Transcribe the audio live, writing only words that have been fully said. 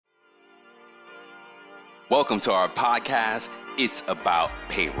Welcome to our podcast, It's About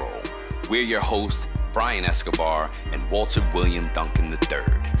Payroll. We're your hosts, Brian Escobar and Walter William Duncan III.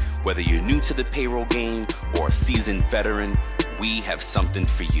 Whether you're new to the payroll game or a seasoned veteran, we have something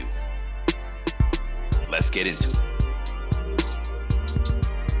for you. Let's get into it.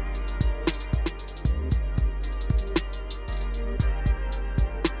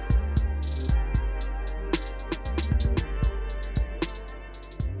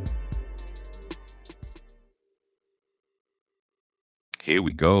 Here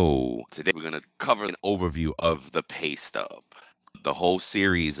we go. Today we're going to cover an overview of the Pay Stub. The whole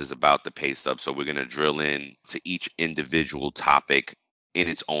series is about the Pay Stub, so we're going to drill in to each individual topic in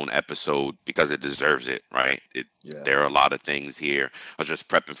its own episode because it deserves it, right? There are a lot of things here. I was just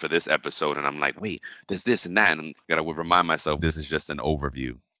prepping for this episode, and I'm like, wait, there's this and that, and I got to remind myself this is just an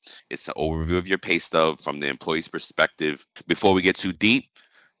overview. It's an overview of your Pay Stub from the employee's perspective. Before we get too deep,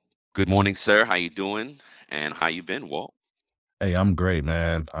 good morning, sir. How you doing? And how you been, Walt? Hey, I'm great,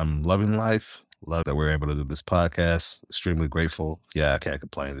 man. I'm loving life. Love that we're able to do this podcast. Extremely grateful. Yeah, I can't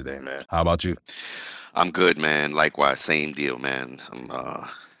complain today, man. How about you? I'm good, man. Likewise, same deal, man. I'm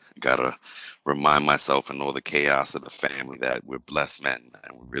gotta remind myself and all the chaos of the family that we're blessed, man.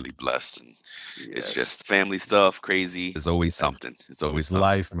 And we're really blessed, and it's just family stuff, crazy. It's always something. It's always something.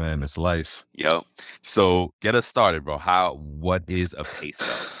 Life, man. It's life. Yep. So get us started, bro. What is a pay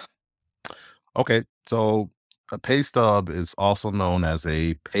stub? Okay, so a pay stub is also known as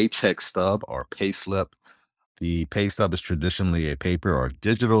a paycheck stub or pay slip. The pay stub is traditionally a paper or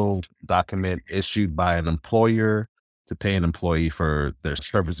digital document issued by an employer to pay an employee for their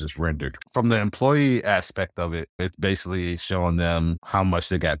services rendered. From the employee aspect of it, it's basically showing them how much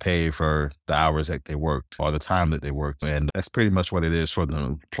they got paid for the hours that they worked or the time that they worked. And that's pretty much what it is for the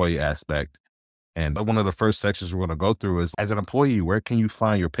employee aspect. And one of the first sections we're going to go through is, as an employee, where can you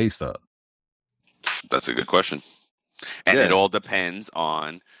find your pay stub? That's a good question. And it all depends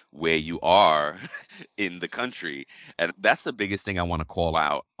on where you are in the country. And that's the biggest thing I want to call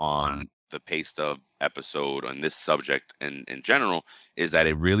out on the Pay Stub episode on this subject and in general is that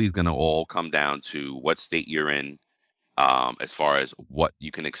it really is going to all come down to what state you're in as far as what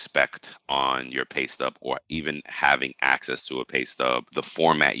you can expect on your pay stub or even having access to a pay stub, the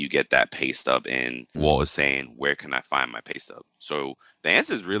format you get that pay stub in. Walt was saying, where can I find my pay stub? So the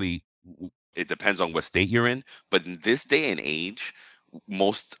answer is really, it depends on what state you're in, but in this day and age,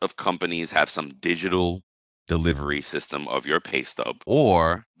 most of companies have some digital delivery system of your pay stub,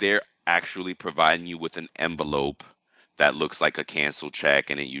 or they're actually providing you with an envelope that looks like a canceled check,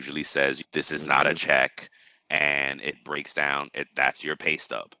 and it usually says, this is not a check, and it breaks down, that's your pay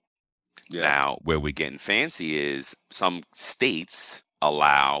stub. Yeah. Now, where we're getting fancy is some states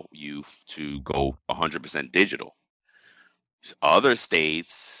allow you to go 100% digital. Other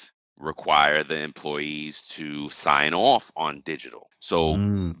states require the employees to sign off on digital. So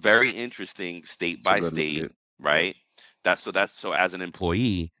very interesting state by state, right? So as an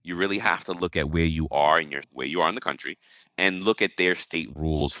employee, you really have to look at where you are in the country and look at their state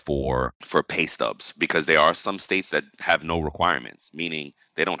rules for pay stubs, because there are some states that have no requirements, meaning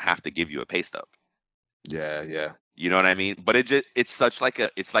they don't have to give you a pay stub. Yeah. You know what I mean? But it's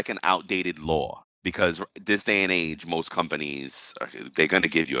like an outdated law. Because this day and age, most companies, they're going to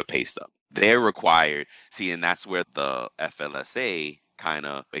give you a pay stub. They're required. See, and that's where the FLSA kind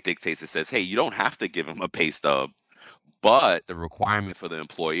of dictates. It says, hey, you don't have to give them a pay stub, but the requirement for the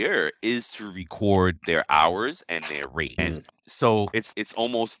employer is to record their hours and their rate. And so it's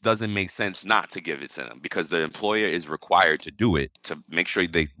almost doesn't make sense not to give it to them, because the employer is required to do it, to make sure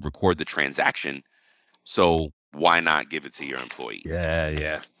they record the transaction. So why not give it to your employee?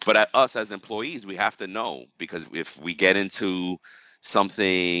 Yeah. But at us as employees, we have to know, because if we get into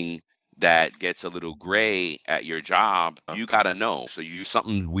something that gets a little gray at your job, you got to know. So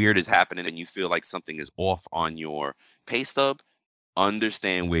something weird is happening and you feel like something is off on your pay stub,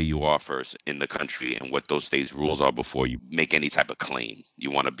 understand where you are first in the country and what those states' rules are before you make any type of claim.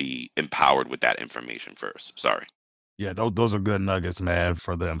 You want to be empowered with that information first. Sorry. Yeah, those are good nuggets, man,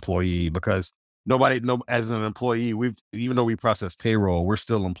 for the employee, because as an employee, even though we process payroll, we're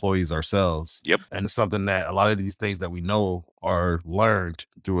still employees ourselves. Yep. And it's something that a lot of these things that we know are learned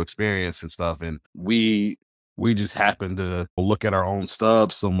through experience and stuff. And we just happen to look at our own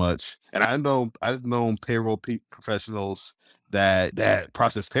stubs so much. And I've known payroll professionals that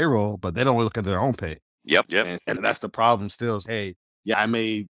process payroll, but they don't look at their own pay. Yep. And that's the problem still. Hey, yeah, I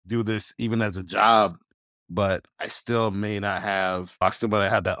may do this even as a job, but I still might not have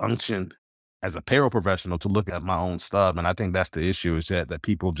that unction as a payroll professional to look at my own stub. And I think that's the issue, is that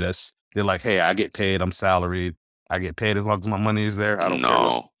people they're like, hey, I get paid, I'm salaried, I get paid as long as my money is there. I don't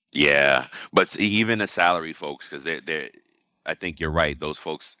care. Yeah, but even the salary folks, because they're, I think you're right. Those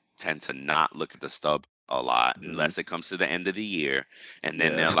folks tend to not look at the stub a lot Mhm. unless it comes to the end of the year, and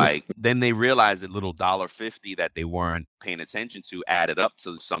then Yeah. they're like, then they realize that little $1.50 that they weren't paying attention to added up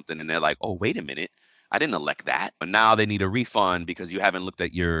to something, and they're like, oh, wait a minute. I didn't elect that. But now they need a refund because you haven't looked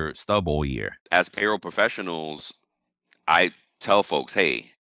at your stub all year. As payroll professionals, I tell folks,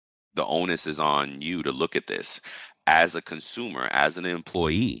 hey, the onus is on you to look at this. As a consumer, as an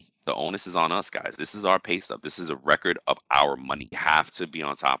employee, the onus is on us, guys. This is our pay stub. This is a record of our money. You have to be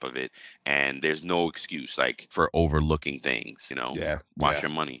on top of it. And there's no excuse like for overlooking things, Yeah. watch Yeah.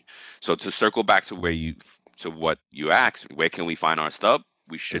 your money. So to circle back to what you asked, where can we find our stub?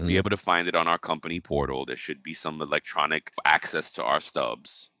 We should be Mhm. able to find it on our company portal. There should be some electronic access to our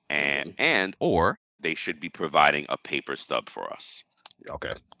stubs, Mhm. and or they should be providing a paper stub for us.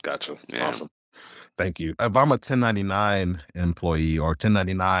 Okay. Gotcha. Yeah. Awesome. Thank you. If I'm a 1099 employee or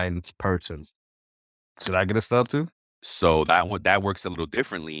 1099 person, should I get a stub too? So that works a little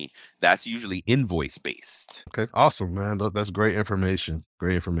differently. That's usually invoice based. Okay. Awesome, man. That's great information.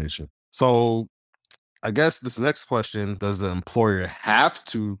 Great information. So I guess this next question, does the employer have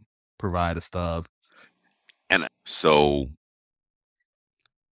to provide a stub? And so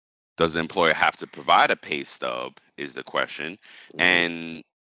does the employer have to provide a pay stub is the question. Mhm. And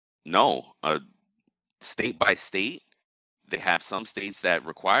no, state by state, they have some states that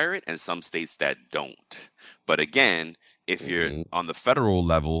require it and some states that don't. But again, if you're Mhm. on the federal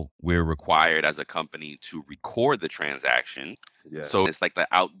level, we're required as a company to record the transaction. So Yes. it's like the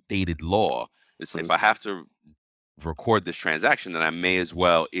outdated law. It's if Mhm. I have to record this transaction, then I may as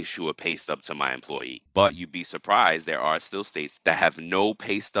well issue a pay stub to my employee. But you'd be surprised, there are still states that have no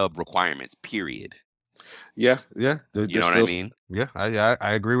pay stub requirements, period. Yeah, yeah. You There's know what I still, mean? yeah,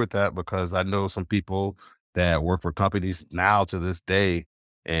 I agree with that because I know some people that work for companies now to this day,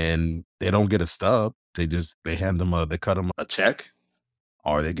 and they don't get a stub. They hand them they cut them a check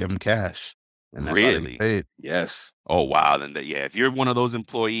or they give them cash, and that's how they get Really? paid. Yes. Oh, wow. Then, yeah, if you're one of those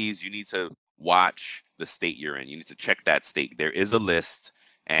employees, you need to watch the state you're in. You need to check that state. There is a list,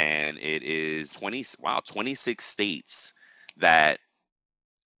 and it is 26 states that,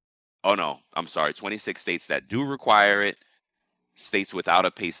 oh no, I'm sorry, 26 states that do require it, states without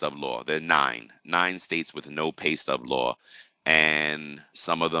a pay stub law. There are nine states with no pay stub law. And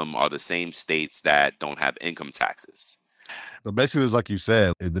some of them are the same states that don't have income taxes. So basically, it's like you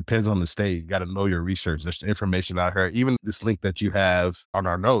said, it depends on the state. You got to know your research. There's information out here. Even this link that you have on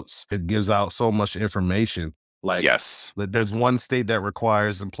our notes, it gives out so much information. Like Yes. there's one state that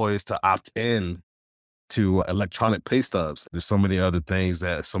requires employees to opt in to electronic pay stubs. There's so many other things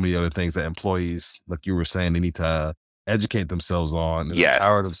that employees, like you were saying, they need to educate themselves on and Yeah.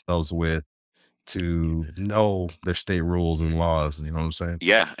 empower themselves with to know their state rules and laws. You know what I'm saying?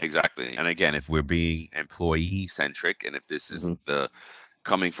 Yeah, exactly. And again, if we're being employee centric and if this is Hmm. the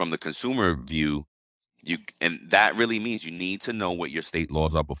coming from the consumer view, and that really means you need to know what your state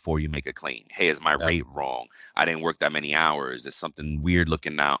laws are before you make a claim. Hey, is my Yeah. rate wrong? I didn't work that many hours. There's something weird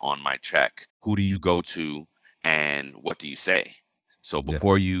looking out on my check. Who do you go to and what do you say? So Yeah.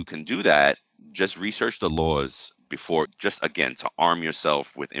 before you can do that, just research the laws before, just again, to arm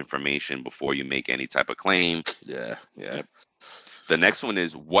yourself with information before you make any type of claim. Yeah. Yeah. Yep. The next one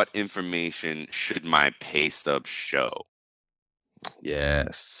is, what information should my pay stub show?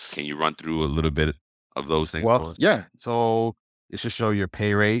 Yes. Can you run through a little bit of those things Well, for us? yeah. So it should show your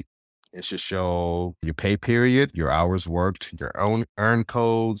pay rate. It should show your pay period, your hours worked, your own earn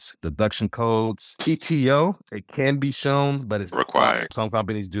codes, deduction codes, PTO. It can be shown, but it's required. Required. Some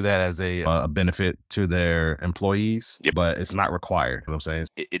companies do that as a benefit to their employees, Yep. but it's not required. You know what I'm saying?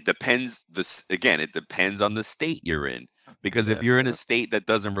 It depends. Again, it depends on the state you're in. Because if Yeah. you're in a state that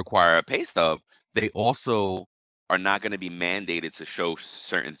doesn't require a pay stub, they also are not going to be mandated to show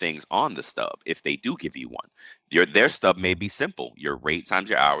certain things on the stub if they do give you one. Their stub may be simple. Your rate times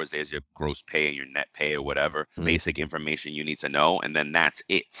your hours, there's your gross pay and your net pay or whatever, Mhm. basic information you need to know, and then that's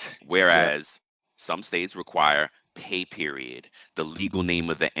it. Yeah. Whereas some states require pay period, the legal name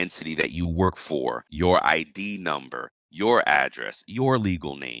of the entity that you work for, your ID number, your address, your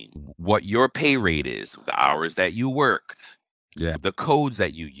legal name, what your pay rate is, the hours that you worked, Yeah. the codes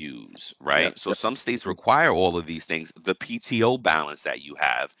that you use, right? Yeah. So some states require all of these things, the PTO balance that you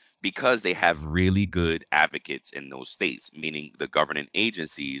have, because they have really good advocates in those states, meaning the governing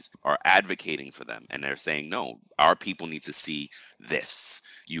agencies are advocating for them. And they're saying, no, our people need to see this.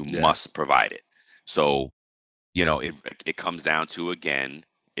 You Yeah. must provide it. So, it comes down to, again,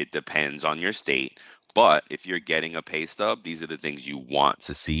 it depends on your state. But if you're getting a pay stub, these are the things you want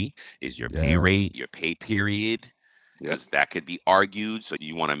to see: is your pay Yeah. rate, your pay period, because that could be argued. So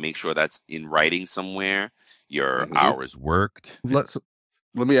you want to make sure that's in writing somewhere. Your hours worked.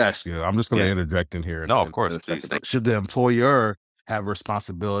 Let me ask you. I'm just going to Yeah. interject in here. No, of in course. a Please. second. Should the employer have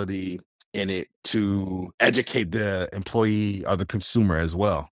responsibility in it to educate the employee or the consumer as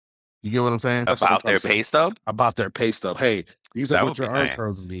well? You get what I'm saying? That's what I'm About trying their to say. pay stub? About their pay stub. Hey, these are That what would your be earn nice.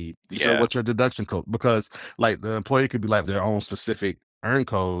 codes need. These Yeah. are what your deduction code. Because like the employee could be like their own specific earn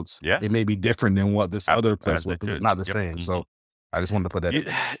codes. Yeah. It may be different than what this other place would. should. Not the Yep. same. So I just wanted to put that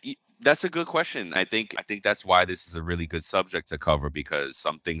in. That's a good question. I think that's why this is a really good subject to cover, because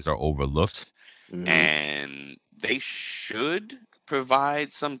some things are overlooked and they should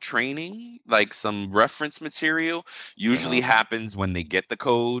provide some training, like some reference material. Usually happens when they get the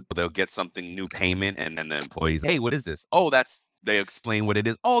code, they'll get something new payment, and then the employees, hey, what is this? Oh, they explain what it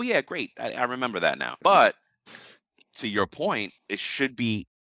is. Oh yeah, great. I remember that now. But to your point, it should be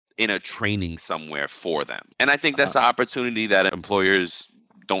in a training somewhere for them. And I think that's the opportunity that employers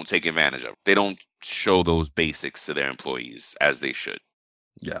don't take advantage of. They don't show those basics to their employees as they should.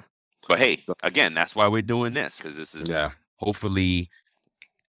 Yeah. But hey, again, that's why we're doing this, because this is hopefully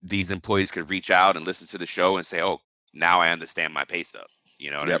these employees could reach out and listen to the show and say, oh, now I understand my pay stub.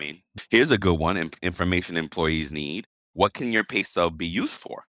 You know what I mean? Here's a good one. Information employees need. What can your pay stub be used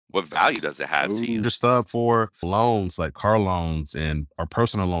for? What value does it have to you? Your stuff for loans, like car loans or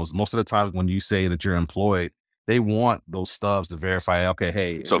personal loans. Most of the times when you say that you're employed, they want those stubs to verify, okay,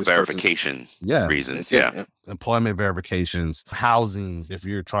 hey. So verification reasons. Yeah. Employment verifications, housing, if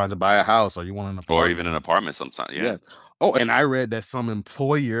you're trying to buy a house or you want an apartment. Or even an apartment sometimes. Yeah. Oh, and I read that some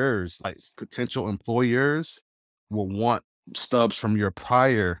employers, like potential employers, will want stubs from your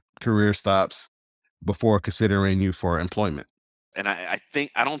prior career stops before considering you for employment. And I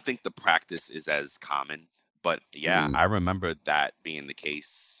don't think the practice is as common, but yeah, I remember that being the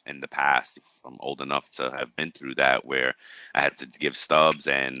case in the past. I'm old enough to have been through that, where I had to give stubs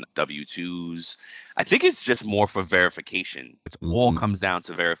and W-2s. I think it's just more for verification. It all comes down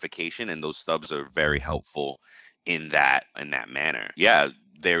to verification, and those stubs are very helpful in that manner. Yeah,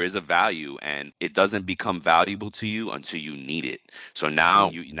 there is a value, and it doesn't become valuable to you until you need it. So now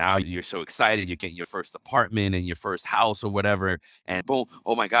you're so excited, you're getting your first apartment and your first house or whatever, and boom,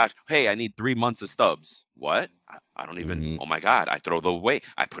 oh my gosh, hey, I need 3 months of stubs. What? I don't even, oh my God, I throw them away.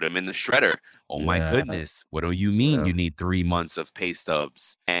 I put them in the shredder. Oh my goodness. What do you mean you need 3 months of pay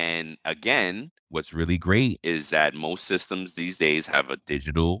stubs? And again, what's really great is that most systems these days have a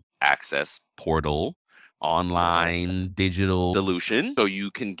digital access portal, online digital solution, so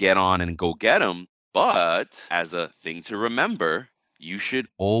you can get on and go get them. But as a thing to remember, you should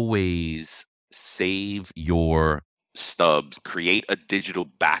always save your stubs, create a digital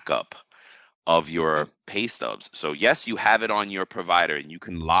backup of your pay stubs. So yes, you have it on your provider and you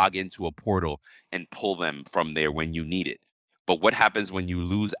can log into a portal and pull them from there when you need it. But what happens when you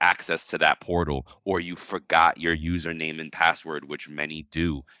lose access to that portal, or you forgot your username and password, which many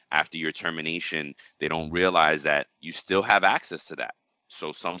do after your termination? They don't realize that you still have access to that.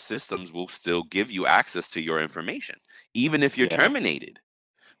 So some systems will still give you access to your information, even if you're terminated,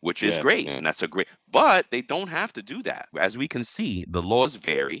 which is great. And that's but they don't have to do that. As we can see, the laws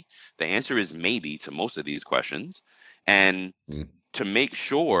vary. The answer is maybe to most of these questions. And to make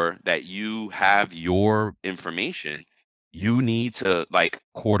sure that you have your information, you need to, like,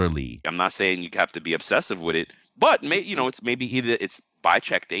 quarterly. I'm not saying you have to be obsessive with it, but it's maybe it's by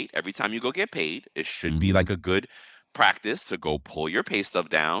check date. Every time you go get paid, it should be like a good practice to go pull your pay stub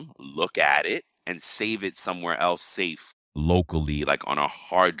down, look at it, and save it somewhere else safe locally, like on a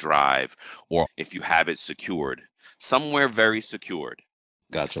hard drive, or if you have it secured, somewhere very secured.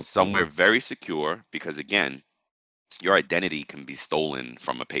 Gotcha. Somewhere very secure, because again, your identity can be stolen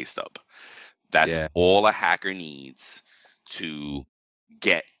from a pay stub. That's all a hacker needs to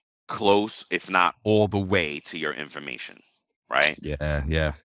get close, if not all the way, to your information, right?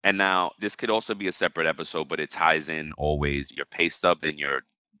 Yeah. And now this could also be a separate episode, but it ties in always. Your pay stub and your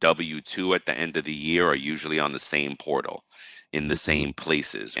W-2 at the end of the year are usually on the same portal, in the same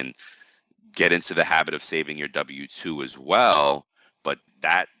places. And get into the habit of saving your W-2 as well. But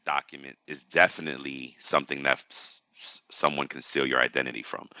that document is definitely something that someone can steal your identity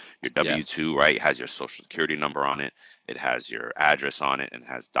from. Your W-2, right, has your social security number on it. It has your address on it, and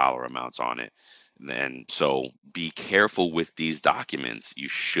has dollar amounts on it. And so be careful with these documents. You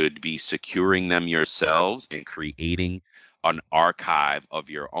should be securing them yourselves and creating an archive of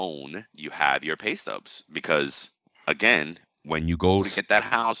your own. You have your pay stubs, because again, when you go to get that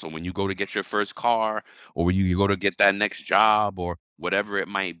house, or when you go to get your first car, or when you go to get that next job, or whatever it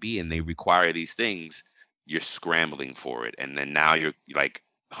might be, and they require these things, you're scrambling for it. And then now you're like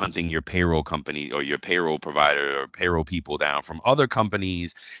hunting your payroll company or your payroll provider or payroll people down from other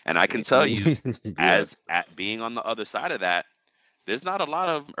companies. And I can tell you, Yeah. as at being on the other side of that, there's not a lot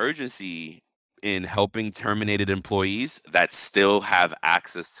of urgency in helping terminated employees that still have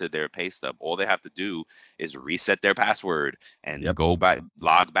access to their pay stub. All they have to do is reset their password and Yep. go back,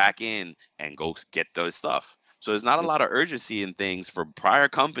 log back in, and go get those stuff. So there's not a Yep. lot of urgency in things for prior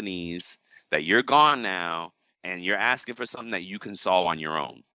companies that you're gone now and you're asking for something that you can solve on your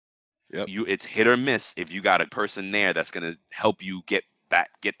own. Yep. It's hit or miss if you got a person there that's going to help you get that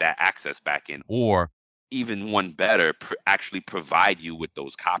access back in, or even one better, actually provide you with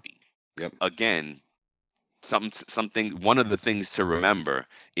those copies. Yep. Again, one of the things to remember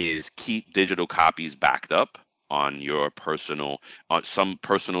is keep digital copies backed up on some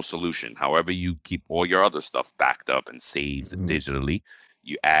personal solution. However you keep all your other stuff backed up and saved digitally,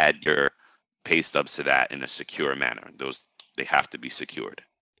 you add your pay stubs to that in a secure manner. They have to be secured.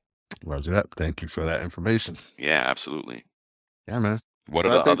 Roger that. Thank you for that information. Yeah, absolutely. Yeah, man. What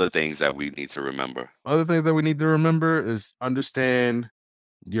are the other things that we need to remember? Other things that we need to remember is understand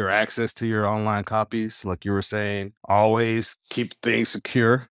your access to your online copies. Like you were saying, always keep things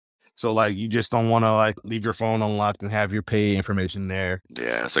secure. So like you just don't want to like leave your phone unlocked and have your pay information there.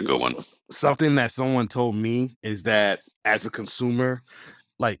 Yeah, that's a good one. Something that someone told me is that as a consumer,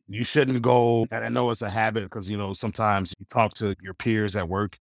 like you shouldn't go, and I know it's a habit because, you know, sometimes you talk to your peers at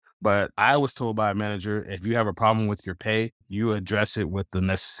work, but I was told by a manager, if you have a problem with your pay, you address it with the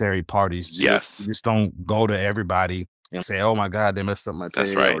necessary parties. Yes. You just don't go to everybody and say, oh my God, they messed up my pay.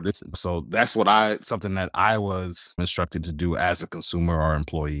 That's right. Or this. So that's something that I was instructed to do as a consumer or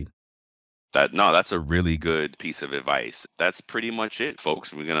employee. That's a really good piece of advice. That's pretty much it,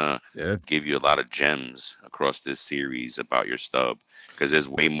 folks. We're gonna give you a lot of gems across this series about your stub because there's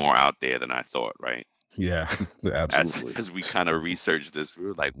way more out there than I thought, right? Yeah, absolutely. Because we kind of researched this, we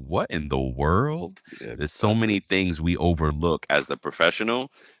were like, what in the world? Yeah, there's so many things we overlook as the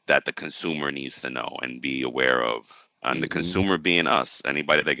professional that the consumer needs to know and be aware of. And the consumer being us,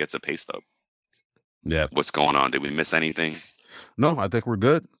 anybody that gets a pay stub. Yeah. What's going on? Did we miss anything? No, I think we're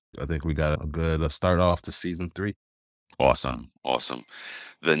good. I think we got a good start off to season 3. Awesome.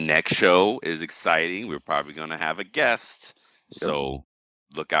 The next show is exciting. We're probably going to have a guest. Yep. So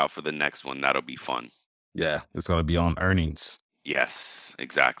look out for the next one. That'll be fun. Yeah, it's going to be on earnings. Yes,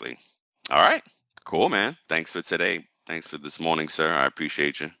 exactly. All right. Cool, man. Thanks for today. Thanks for this morning, sir. I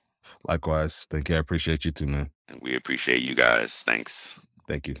appreciate you. Likewise. Thank you. I appreciate you too, man. And we appreciate you guys. Thanks.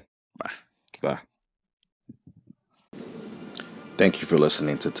 Thank you. Bye. Bye. Thank you for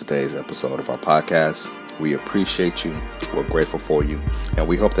listening to today's episode of our podcast. We appreciate you. We're grateful for you. And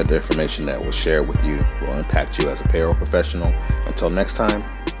we hope that the information that was shared with you will impact you as a payroll professional. Until next time,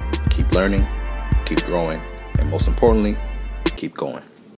 keep learning, keep growing, and most importantly, keep going.